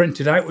 notes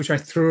printed out, which I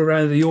threw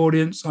around the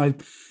audience. I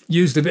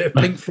used a bit of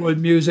Pink Floyd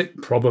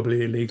music,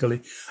 probably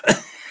illegally.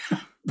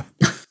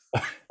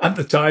 At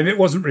the time, it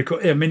wasn't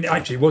recorded. I mean,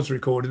 actually, it was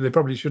recorded. They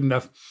probably shouldn't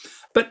have.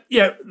 But,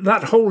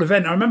 that whole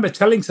event, I remember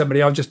telling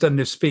somebody, I've just done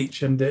this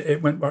speech, and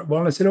it went quite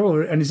well. I said,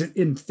 and is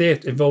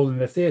it involved in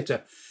the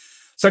theatre?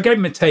 So I gave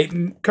him a tape,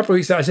 and a couple of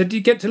weeks later, I said, do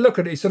you get to look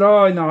at it? He said, no,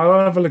 I'll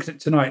have a look at it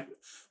tonight.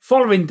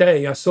 Following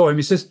day, I saw him.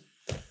 He says,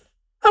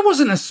 that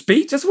wasn't a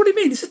speech. I said, what do you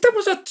mean? He said, that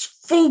was a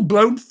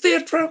full-blown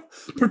theatre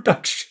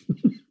production.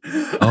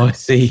 Oh, I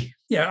see.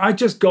 Yeah, I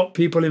just got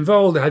people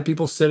involved. I had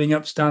people sitting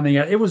up, standing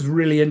up. It was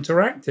really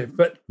interactive.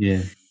 But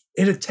it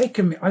had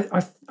taken me,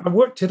 I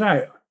worked it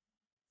out.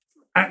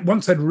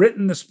 Once I'd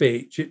written the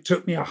speech, it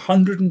took me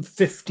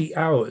 150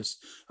 hours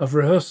of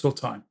rehearsal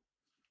time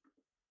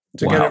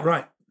to get it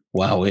right.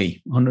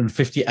 Wowee,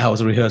 150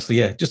 hours of rehearsal.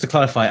 Yeah, just to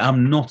clarify,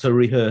 I'm not a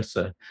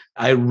rehearser.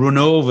 I run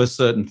over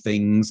certain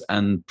things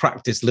and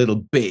practice little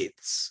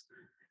bits,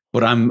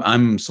 but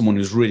I'm someone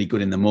who's really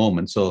good in the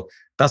moment. So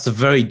that's a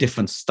very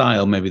different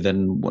style maybe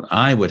than what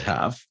I would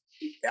have.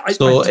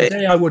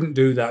 Today I wouldn't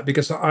do that,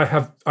 because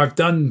I've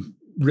done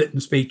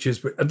written speeches,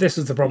 but this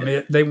is the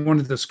problem. They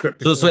wanted the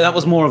script. So that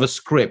was more of a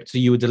script. So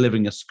you were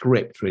delivering a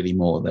script really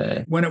more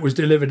there. When it was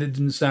delivered, it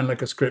didn't sound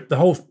like a script.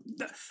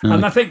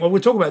 And I think, we'll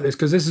talk about this,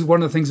 because this is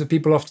one of the things that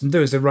people often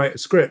do is they write a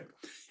script.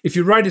 If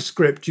you write a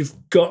script,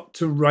 you've got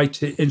to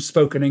write it in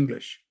spoken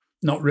English,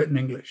 not written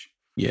English.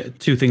 Yeah,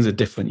 two things are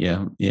different.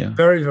 Yeah.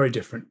 Very, very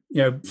different.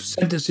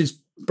 Sentences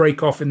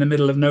break off in the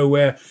middle of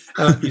nowhere.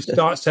 You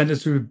start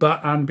sentences with but,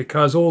 and,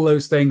 because, all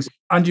those things.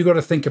 And you've got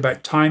to think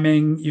about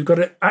timing. You've got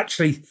to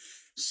actually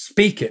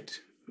speak it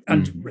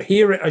and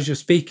hear it as you're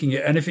speaking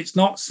it. And if it's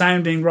not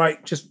sounding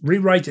right, just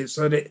rewrite it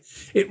so that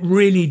it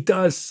really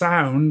does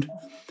sound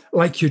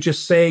like you're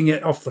just saying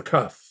it off the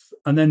cuff,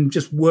 and then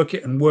just work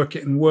it and work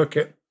it and work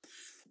it.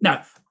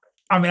 Now,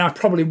 I mean, I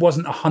probably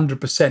wasn't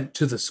 100%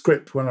 to the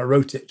script when I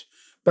wrote it,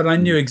 but I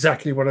knew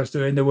exactly what I was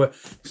doing.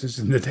 This was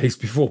in the days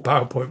before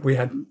PowerPoint, we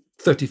had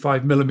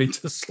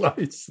 35mm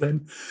slides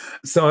then.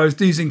 So I was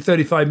using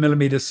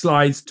 35mm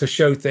slides to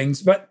show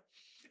things, but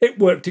it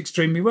worked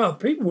extremely well.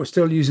 People were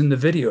still using the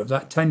video of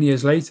that 10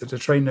 years later to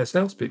train their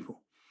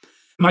salespeople.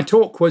 My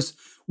talk was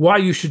why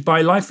you should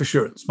buy life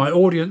assurance. My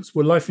audience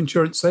were life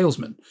insurance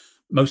salesmen,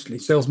 mostly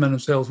salesmen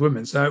and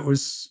saleswomen. So it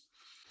was...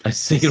 I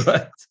see,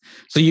 right.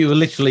 So you were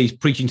literally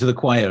preaching to the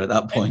choir at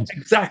that point.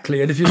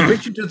 Exactly. And if you're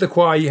preaching to the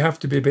choir, you have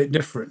to be a bit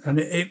different. And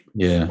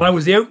I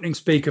was the opening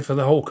speaker for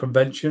the whole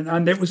convention,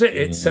 and it was it.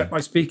 It set my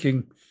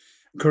speaking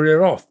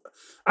career off.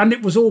 And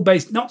it was all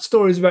based, not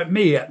stories about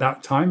me at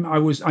that time.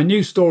 I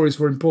knew stories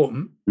were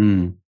important,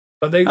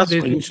 but that's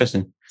really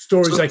interesting.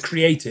 Stories I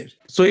created.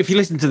 So if you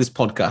listen to this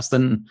podcast,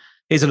 then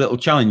here's a little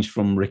challenge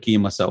from Ricky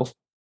and myself.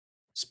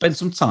 Spend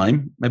some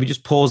time, maybe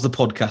just pause the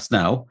podcast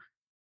now,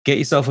 get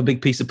yourself a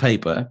big piece of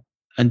paper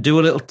and do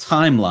a little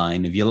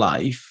timeline of your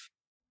life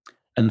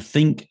and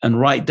think and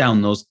write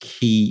down those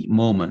key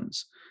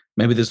moments.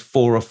 Maybe there's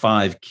 4 or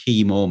 5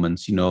 key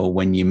moments,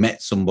 when you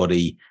met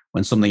somebody,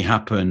 when something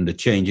happened, a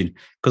change in,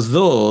 because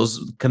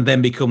those can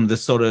then become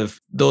those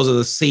are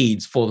the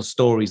seeds for the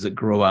stories that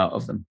grow out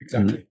of them.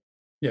 Exactly.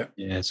 Yeah,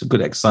 it's a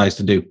good exercise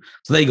to do.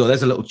 So there you go.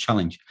 There's a little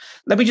challenge.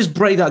 Let me just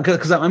break that,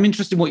 because I'm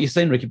interested in what you're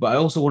saying, Ricky, but I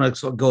also want to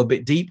sort of go a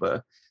bit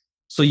deeper.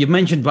 So you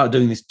mentioned about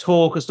doing this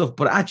talk and stuff,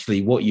 but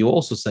actually what you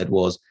also said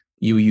was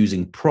you were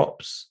using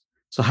props.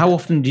 So how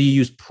often do you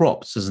use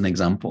props as an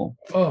example?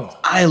 Oh,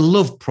 I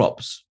love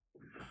props.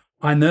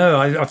 I know.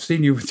 I've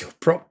seen you with your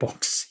prop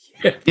box.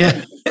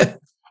 Yeah.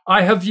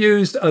 I have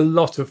used a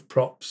lot of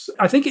props.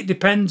 I think it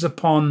depends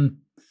on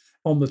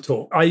the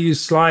talk. I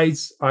use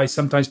slides. I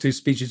sometimes do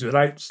speeches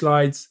without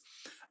slides.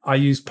 I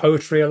use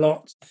poetry a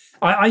lot.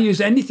 I use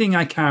anything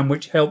I can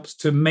which helps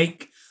to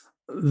make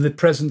the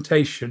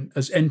presentation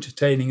as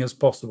entertaining as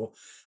possible.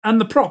 And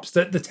the props,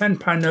 the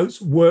 £10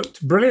 notes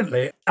worked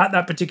brilliantly at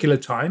that particular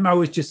time. I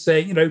was just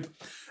saying,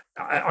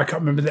 I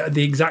can't remember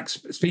the exact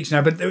speech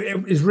now, but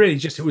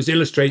it was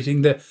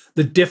illustrating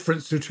the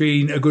difference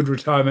between a good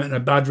retirement and a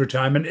bad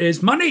retirement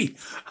is money.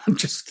 And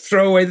just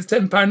throw away the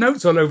 £10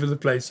 notes all over the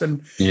place.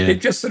 And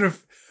it just sort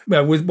of,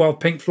 while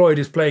Pink Floyd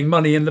is playing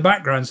Money in the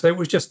background. So it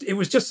was just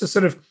a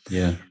sort of,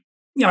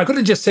 I could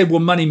have just said, well,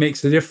 money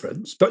makes a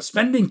difference. But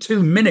spending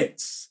 2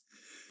 minutes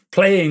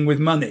playing with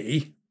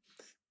money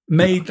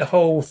made the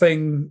whole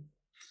thing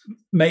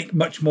make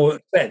much more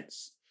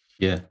sense.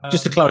 Yeah.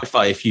 Just to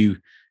clarify, if you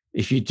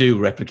do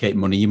replicate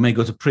money, you may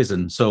go to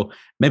prison. So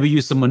maybe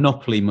use some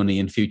Monopoly money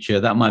in future.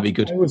 That might be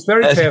good. I was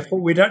very careful.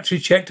 We'd actually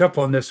checked up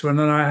on this one,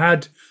 and I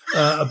had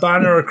a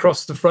banner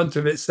across the front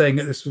of it saying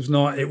that this was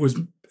not. It was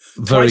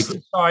twice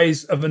the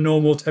size of a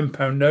normal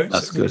 £10 note.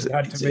 That's good.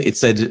 It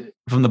said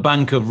from the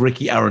bank of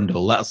Ricky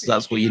Arundel. That's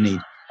what you need.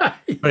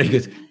 Very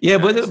good. Yeah,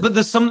 but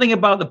there's something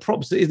about the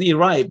props, isn't it?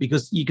 Right,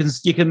 because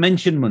you can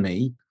mention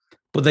money,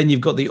 but then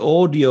you've got the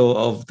audio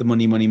of the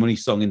money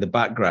song in the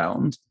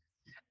background.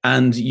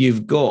 And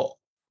you've got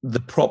the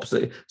props.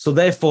 So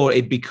therefore,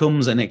 it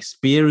becomes an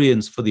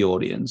experience for the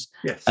audience.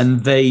 Yes.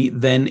 And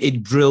then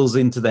it drills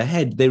into their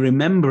head. They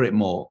remember it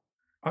more.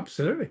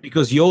 Absolutely.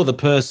 Because you're the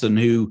person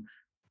who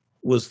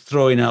was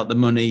throwing out the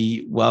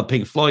money while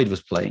Pink Floyd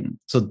was playing.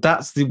 So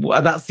that's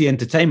the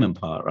entertainment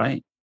part,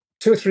 right?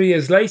 2 or 3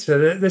 years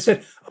later, they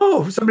said,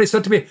 somebody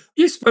said to me,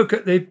 you spoke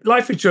at the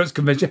life insurance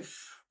convention.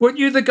 Weren't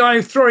you the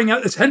guy throwing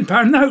out the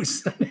 £10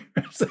 notes?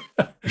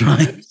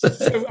 Right.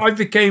 So I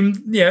became,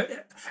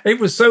 it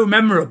was so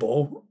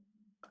memorable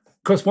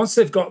because once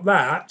they've got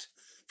that,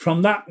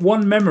 from that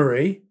one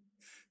memory,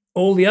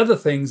 all the other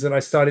things that I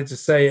started to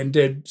say and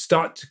did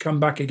start to come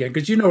back again.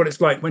 Because you know what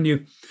it's like when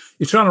you're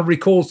trying to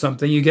recall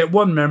something, you get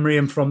one memory,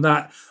 and from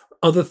that,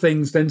 other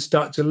things then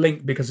start to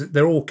link because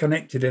they're all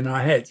connected in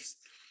our heads.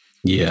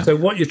 Yeah. So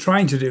what you're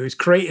trying to do is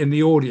create in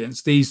the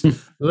audience these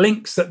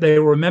links that they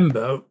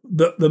remember.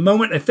 The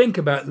moment they think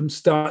about them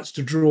starts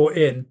to draw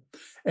in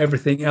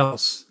everything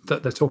else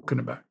that they're talking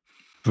about.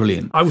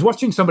 Brilliant. I was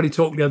watching somebody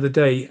talk the other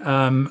day,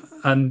 and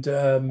I'm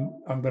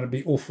going to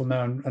be awful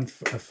now, and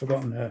I've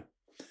forgotten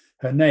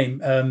her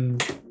name.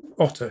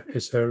 Otter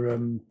is her.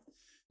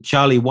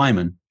 Charlie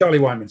Wyman. Charlie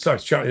Wyman. Sorry,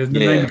 Charlie. The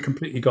name is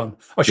completely gone.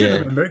 I should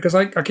remember it because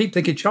I keep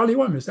thinking Charlie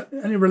Wyman. Is that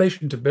any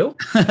relation to Bill?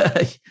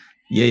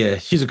 Yeah.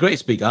 She's a great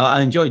speaker.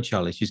 I enjoyed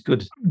Charlie. She's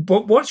good.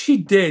 But what she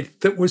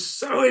did that was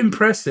so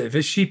impressive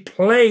is she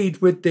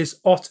played with this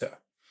otter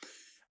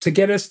to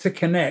get us to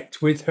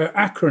connect with her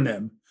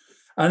acronym.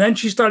 And then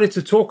she started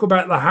to talk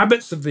about the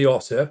habits of the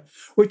otter,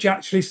 which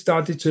actually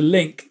started to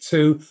link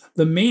to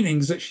the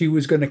meanings that she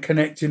was going to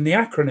connect in the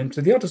acronym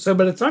to the otter. So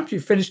by the time she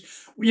finished,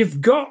 you've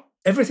got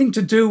everything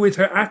to do with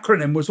her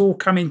acronym was all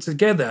coming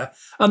together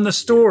and the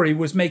story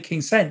was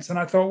making sense. And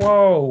I thought,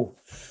 whoa,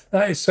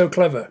 that is so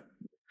clever.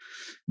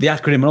 The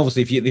acronym, and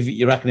obviously if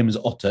your acronym is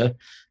Otter,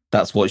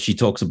 that's what she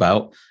talks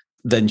about,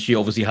 then she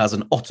obviously has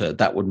an otter.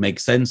 That would make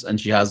sense.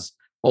 And she has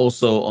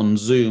also on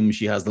Zoom,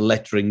 she has the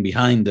lettering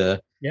behind her.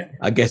 Yeah.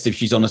 I guess if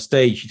she's on a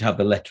stage, she'd have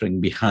the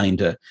lettering behind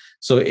her.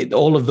 So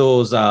all of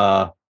those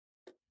are,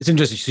 it's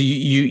interesting. So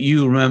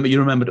you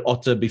remembered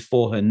Otter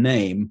before her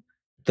name,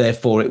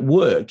 therefore it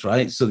worked,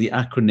 right? So the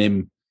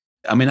acronym,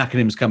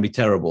 acronyms can be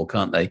terrible,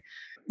 can't they?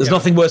 There's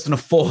nothing worse than a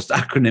forced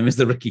acronym, is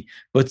there, Ricky?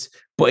 But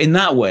in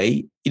that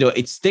way,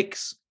 it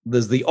sticks.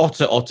 There's the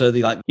otter,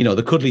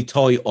 the cuddly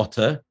toy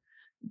otter.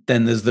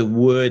 Then there's the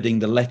wording,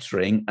 the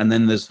lettering, and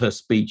then there's her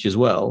speech as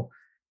well.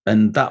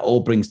 And that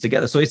all brings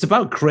together. So it's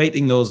about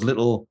creating those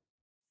little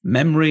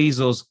memories,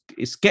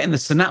 it's getting the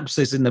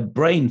synapses in the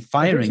brain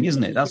firing,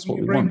 isn't it? That's what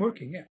we want.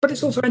 Working, yeah. But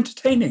it's also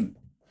entertaining.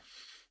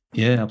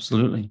 Yeah,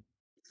 absolutely.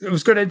 It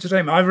was good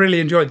entertainment. I really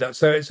enjoyed that.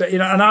 So it's,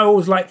 and I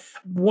always like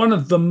one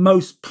of the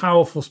most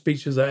powerful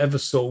speeches I ever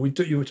saw.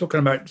 You were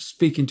talking about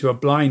speaking to a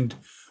blind,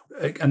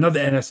 another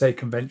NSA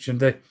convention.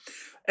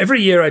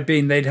 Every year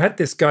they'd had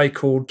this guy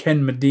called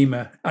Ken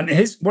Medema, and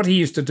what he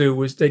used to do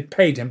was they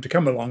paid him to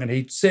come along, and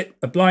he'd sit,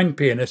 a blind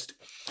pianist,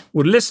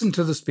 would listen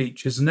to the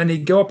speeches, and then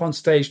he'd go up on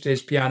stage to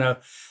his piano,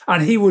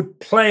 and he would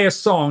play a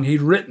song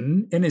he'd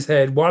written in his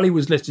head while he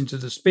was listening to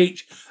the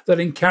speech that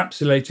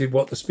encapsulated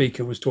what the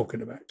speaker was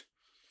talking about.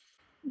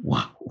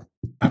 Wow.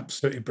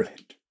 Absolutely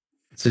brilliant.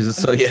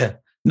 So yeah,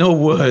 no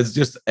words,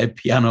 just a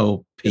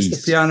piano piece.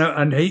 Just the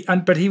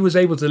piano, but he was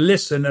able to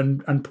listen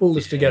and pull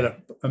this together.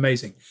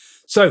 Amazing.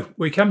 So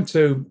we come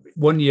to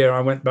 1 year,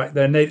 I went back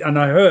there and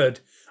I heard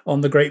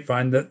on the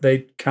grapevine that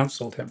they'd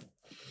cancelled him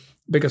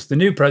because the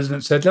new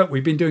president said, look,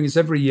 we've been doing this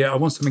every year. I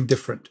want something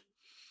different.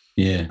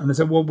 Yeah. And they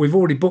said, well, we've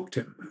already booked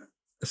him.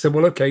 I said,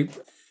 well, okay,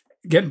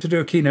 get him to do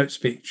a keynote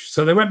speech.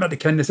 So they went back to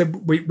Ken. They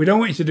said, we don't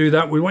want you to do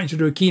that. We want you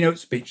to do a keynote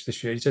speech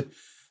this year. He said,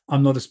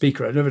 I'm not a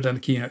speaker. I've never done a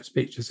keynote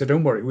speech. I said,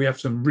 don't worry, we have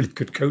some really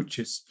good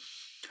coaches.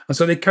 And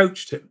so they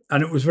coached him.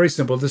 And it was very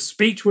simple. The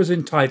speech was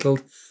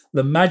entitled,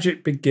 "The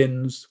Magic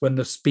Begins When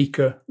the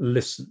Speaker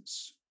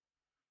Listens."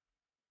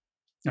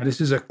 Now,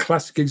 this is a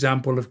classic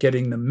example of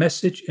getting the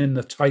message in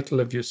the title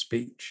of your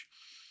speech.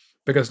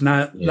 Because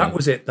now that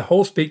was it. The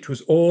whole speech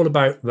was all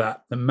about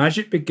that. The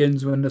magic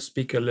begins when the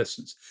speaker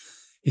listens.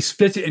 He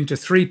split it into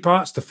 3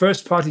 parts. The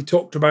first part, he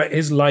talked about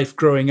his life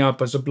growing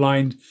up as a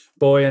blind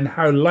boy and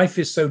how life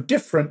is so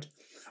different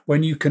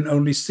when you can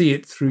only see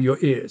it through your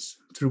ears,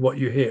 through what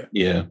you hear.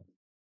 Yeah.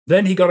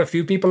 Then he got a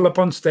few people up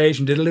on stage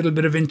and did a little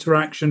bit of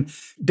interaction,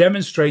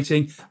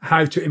 demonstrating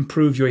how to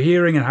improve your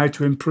hearing and how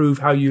to improve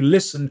how you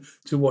listen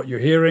to what you're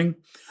hearing.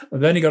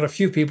 And then he got a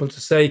few people to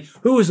say,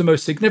 who is the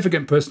most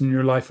significant person in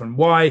your life and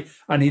why?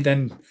 And he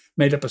then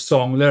made up a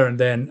song there and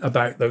then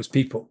about those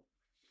people.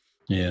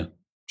 Yeah.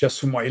 Just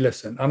from what he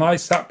listened. And I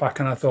sat back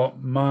and I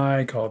thought,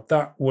 my God,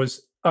 that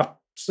was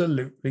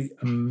absolutely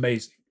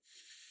amazing.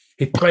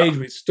 He played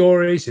with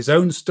stories, his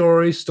own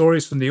stories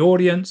from the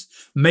audience,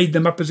 made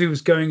them up as he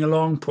was going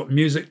along, put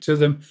music to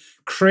them,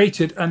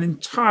 created an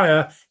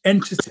entire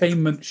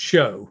entertainment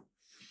show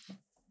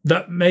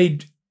that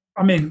made,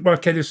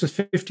 this was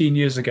 15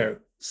 years ago.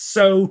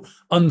 So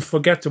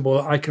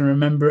unforgettable. I can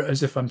remember it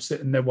as if I'm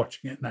sitting there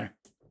watching it now.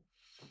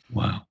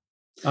 Wow.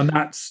 And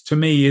that's, to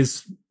me,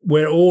 is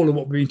where all of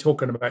what we've been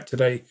talking about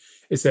today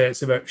is there.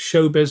 It's about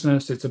show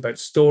business. It's about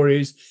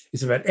stories.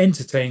 It's about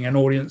entertaining an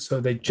audience so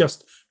they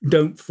just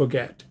don't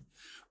forget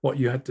what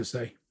you had to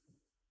say.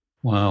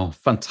 Wow.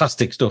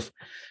 Fantastic stuff.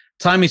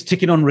 Time is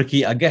ticking on,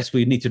 Ricky. I guess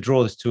we need to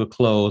draw this to a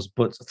close,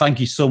 but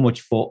thank you so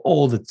much for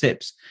all the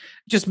tips.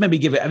 Just maybe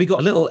have you got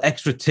a little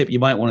extra tip you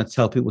might want to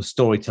tell people with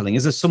storytelling?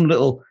 Is there some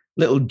little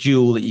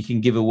jewel that you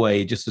can give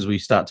away just as we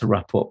start to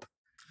wrap up?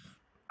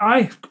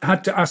 I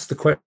had to ask the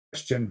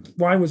question,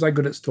 why was I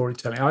good at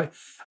storytelling?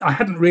 I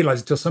hadn't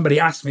realized until somebody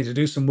asked me to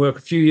do some work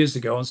a few years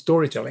ago on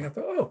storytelling. I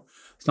thought,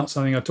 it's not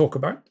something I talk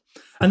about.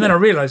 And then I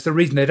realized the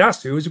reason they'd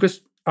asked me was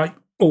because I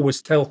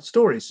always tell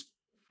stories.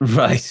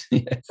 Right.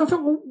 Yeah. So I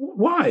thought, well,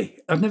 why?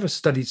 I've never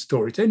studied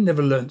storytelling,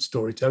 never learned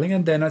storytelling.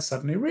 And then I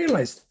suddenly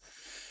realized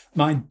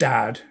my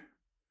dad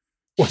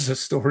was a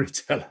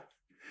storyteller.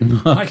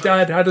 My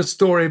dad had a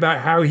story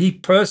about how he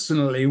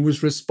personally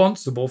was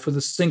responsible for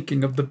the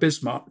sinking of the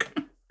Bismarck.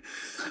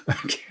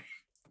 Okay.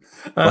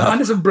 Wow. And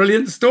it's a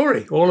brilliant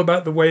story, all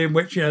about the way in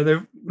which,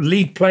 the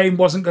lead plane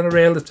wasn't going to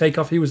be able to take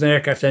off. He was an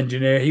aircraft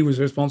engineer. He was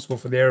responsible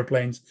for the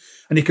airplanes.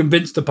 And he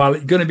convinced the pilot,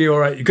 you're going to be all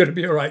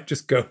right,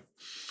 just go.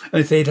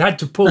 And if they'd had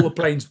to pull the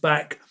planes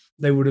back,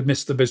 they would have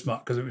missed the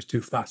Bismarck because it was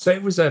too fast. So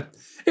it was an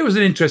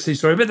interesting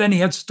story. But then he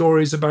had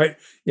stories about,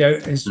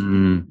 his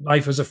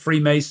life as a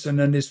Freemason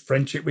and his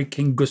friendship with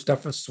King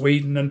Gustav of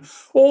Sweden and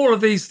all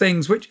of these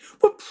things, which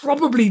were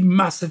probably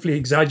massively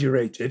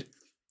exaggerated.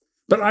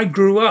 But I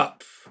grew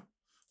up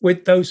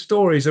with those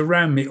stories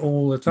around me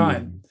all the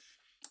time.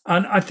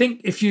 And I think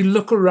if you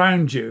look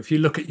around you, if you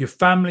look at your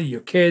family,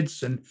 your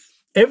kids, and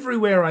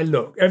everywhere I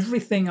look,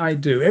 everything I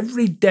do,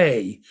 every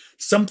day,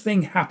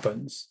 something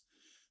happens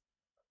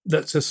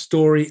that's a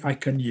story I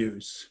can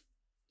use.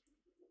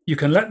 You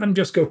can let them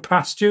just go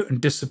past you and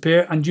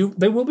disappear, and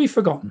they will be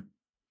forgotten.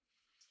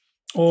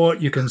 Or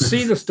you can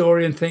see the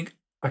story and think,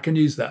 I can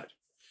use that.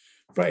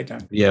 Write it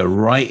down. Yeah,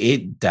 write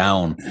it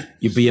down.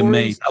 You'd be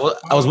amazed.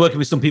 I was working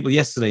with some people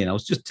yesterday and I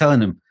was just telling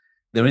them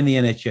they're in the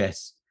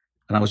NHS.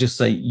 And I was just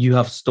saying, you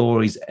have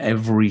stories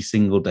every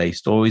single day,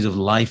 stories of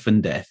life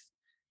and death.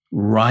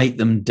 Write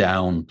them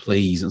down,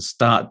 please, and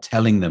start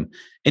telling them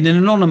in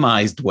an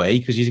anonymized way,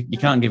 because you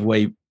can't give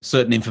away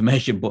certain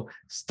information, but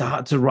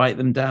start to write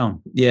them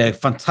down. Yeah,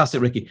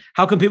 fantastic, Ricky.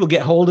 How can people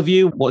get hold of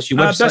you? What's your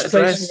website best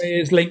address? Place for me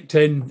is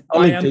LinkedIn.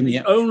 I am the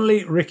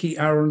only Ricky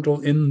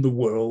Arundel in the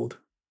world.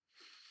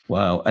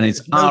 Wow. And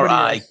it's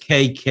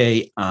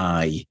RIKKI,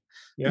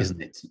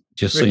 isn't it?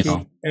 Just Ricky,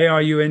 so you know.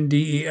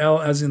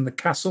 ARUNDEL, as in the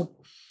castle.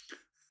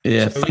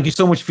 Yeah. So, thank you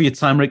so much for your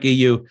time, Ricky.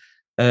 You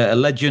a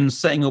legend,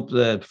 setting up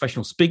the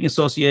Professional Speaking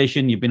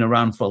Association. You've been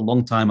around for a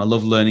long time. I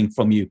love learning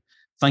from you.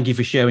 Thank you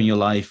for sharing your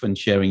life and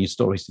sharing your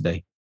stories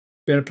today.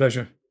 Been a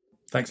pleasure.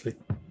 Thanks, Lee.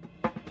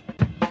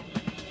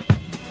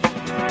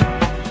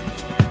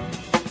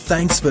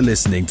 Thanks for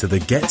listening to the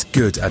Get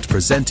Good at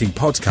Presenting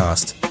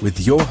podcast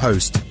with your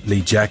host,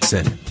 Lee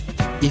Jackson.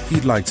 If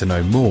you'd like to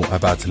know more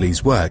about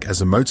Lee's work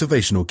as a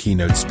motivational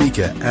keynote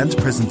speaker and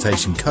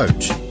presentation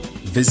coach,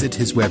 visit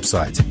his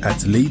website at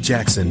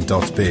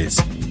leejackson.biz.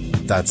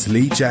 That's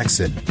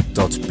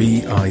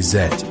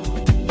leejackson.biz.